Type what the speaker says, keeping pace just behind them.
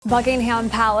Buckingham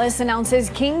Palace announces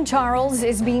King Charles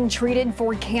is being treated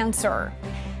for cancer.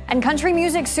 And country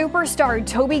music superstar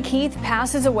Toby Keith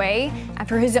passes away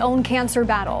after his own cancer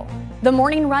battle. The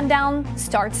Morning Rundown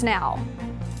starts now.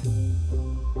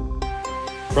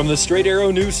 From the Straight Arrow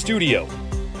News Studio,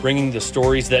 bringing the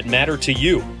stories that matter to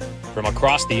you from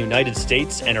across the United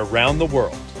States and around the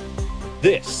world.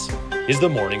 This is the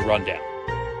Morning Rundown.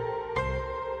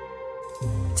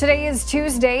 Today is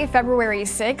Tuesday, February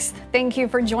 6th. Thank you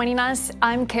for joining us.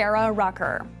 I'm Kara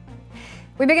Rucker.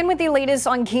 We begin with the latest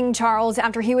on King Charles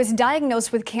after he was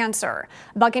diagnosed with cancer.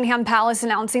 Buckingham Palace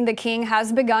announcing the king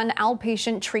has begun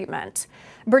outpatient treatment.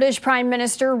 British Prime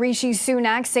Minister Rishi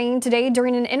Sunak saying today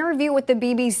during an interview with the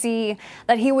BBC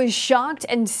that he was shocked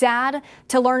and sad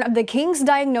to learn of the king's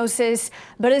diagnosis,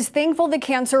 but is thankful the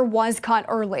cancer was caught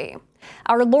early.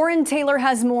 Our Lauren Taylor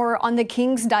has more on the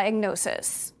king's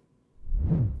diagnosis.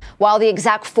 While the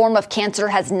exact form of cancer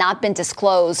has not been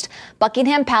disclosed,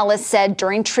 Buckingham Palace said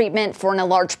during treatment for an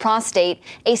enlarged prostate,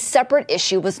 a separate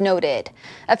issue was noted.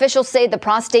 Officials say the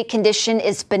prostate condition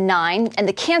is benign and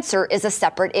the cancer is a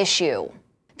separate issue.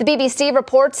 The BBC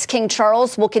reports King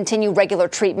Charles will continue regular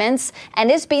treatments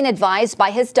and is being advised by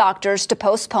his doctors to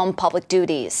postpone public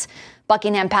duties.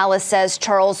 Buckingham Palace says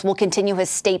Charles will continue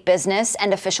his state business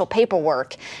and official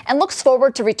paperwork and looks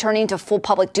forward to returning to full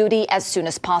public duty as soon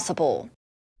as possible.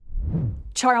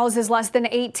 Charles is less than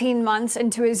 18 months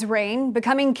into his reign,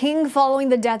 becoming king following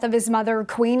the death of his mother,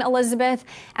 Queen Elizabeth,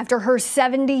 after her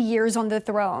 70 years on the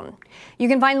throne. You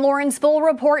can find Lauren's full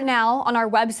report now on our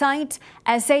website,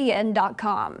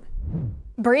 san.com.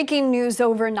 Breaking news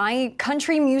overnight,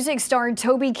 country music star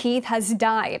Toby Keith has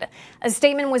died. A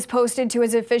statement was posted to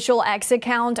his official X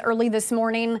account early this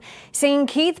morning, saying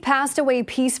Keith passed away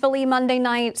peacefully Monday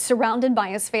night, surrounded by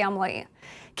his family.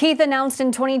 Keith announced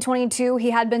in 2022 he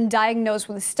had been diagnosed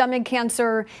with stomach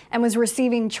cancer and was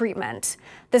receiving treatment.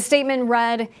 The statement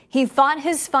read, "He fought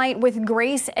his fight with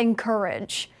grace and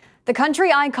courage." The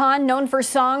country icon, known for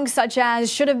songs such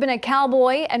as Should Have Been a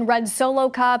Cowboy and Red Solo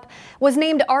Cup, was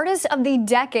named Artist of the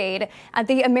Decade at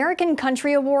the American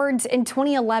Country Awards in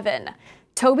 2011.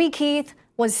 Toby Keith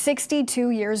was 62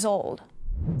 years old.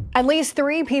 At least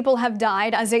 3 people have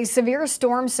died as a severe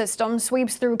storm system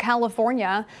sweeps through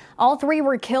California. All 3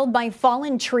 were killed by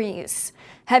fallen trees.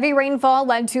 Heavy rainfall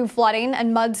led to flooding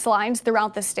and mudslides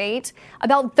throughout the state.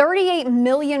 About 38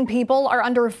 million people are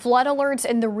under flood alerts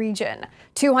in the region.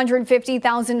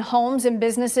 250,000 homes and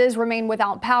businesses remain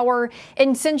without power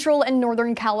in central and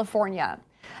northern California.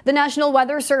 The National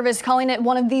Weather Service calling it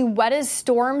one of the wettest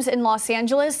storms in Los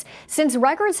Angeles since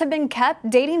records have been kept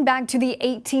dating back to the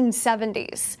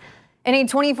 1870s. In a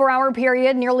 24-hour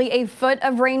period, nearly a foot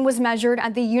of rain was measured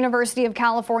at the University of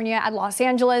California at Los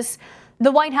Angeles.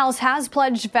 The White House has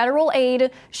pledged federal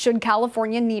aid should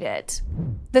California need it.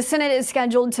 The Senate is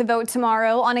scheduled to vote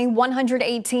tomorrow on a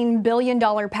 $118 billion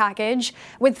package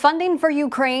with funding for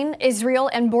Ukraine, Israel,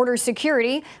 and border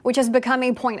security, which has become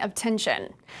a point of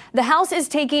tension. The House is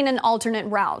taking an alternate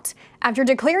route. After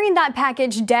declaring that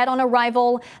package dead on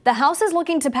arrival, the House is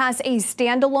looking to pass a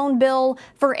standalone bill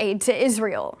for aid to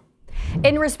Israel.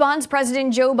 In response,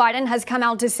 President Joe Biden has come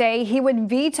out to say he would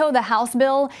veto the House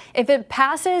bill if it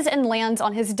passes and lands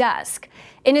on his desk.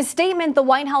 In a statement, the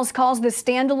White House calls the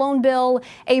standalone bill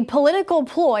a political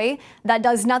ploy that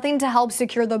does nothing to help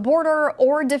secure the border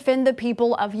or defend the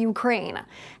people of Ukraine.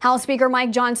 House Speaker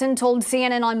Mike Johnson told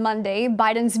CNN on Monday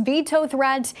Biden's veto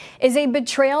threat is a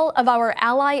betrayal of our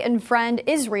ally and friend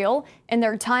Israel in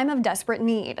their time of desperate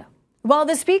need. While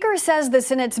the Speaker says the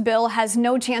Senate's bill has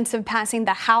no chance of passing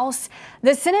the House,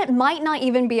 the Senate might not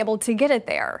even be able to get it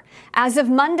there. As of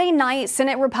Monday night,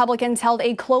 Senate Republicans held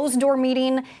a closed-door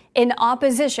meeting in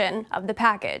opposition of the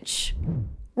package.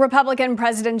 Republican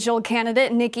presidential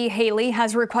candidate Nikki Haley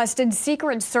has requested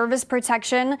Secret Service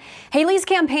protection. Haley's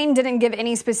campaign didn't give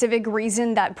any specific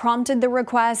reason that prompted the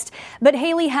request, but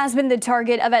Haley has been the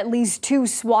target of at least 2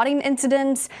 swatting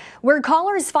incidents where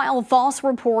callers file false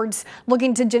reports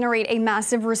looking to generate a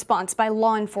massive response by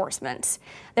law enforcement.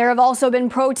 There have also been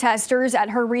protesters at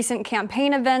her recent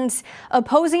campaign events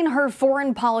opposing her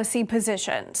foreign policy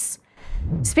positions.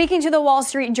 Speaking to the Wall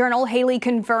Street Journal, Haley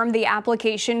confirmed the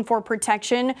application for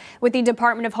protection with the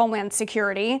Department of Homeland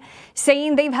Security,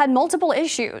 saying they've had multiple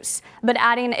issues, but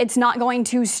adding it's not going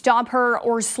to stop her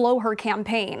or slow her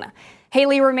campaign.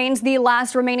 Haley remains the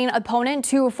last remaining opponent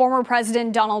to former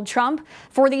President Donald Trump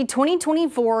for the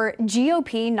 2024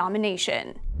 GOP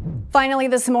nomination. Finally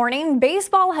this morning,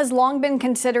 baseball has long been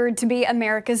considered to be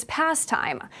America's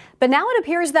pastime, but now it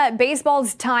appears that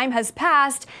baseball's time has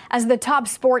passed as the top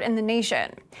sport in the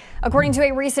nation. According to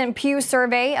a recent Pew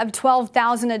survey of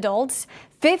 12,000 adults,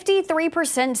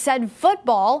 53% said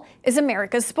football is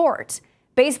America's sport.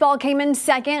 Baseball came in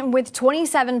second with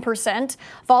 27%,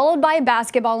 followed by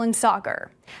basketball and soccer.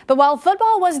 But while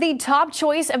football was the top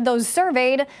choice of those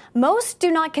surveyed, most do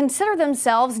not consider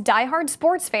themselves diehard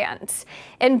sports fans.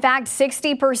 In fact,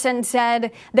 60%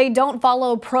 said they don't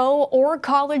follow pro or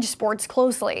college sports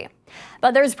closely.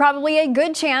 But there's probably a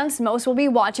good chance most will be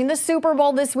watching the Super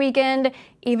Bowl this weekend,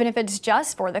 even if it's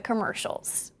just for the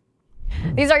commercials.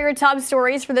 These are your top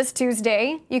stories for this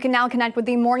Tuesday. You can now connect with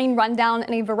the Morning Rundown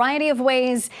in a variety of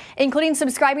ways, including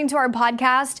subscribing to our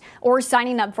podcast or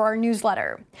signing up for our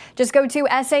newsletter. Just go to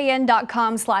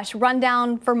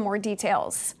san.com/rundown for more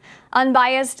details.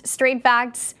 Unbiased, straight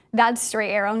facts, that's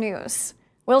Straight Arrow News.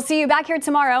 We'll see you back here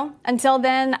tomorrow. Until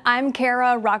then, I'm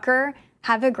Kara Rucker.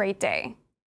 Have a great day.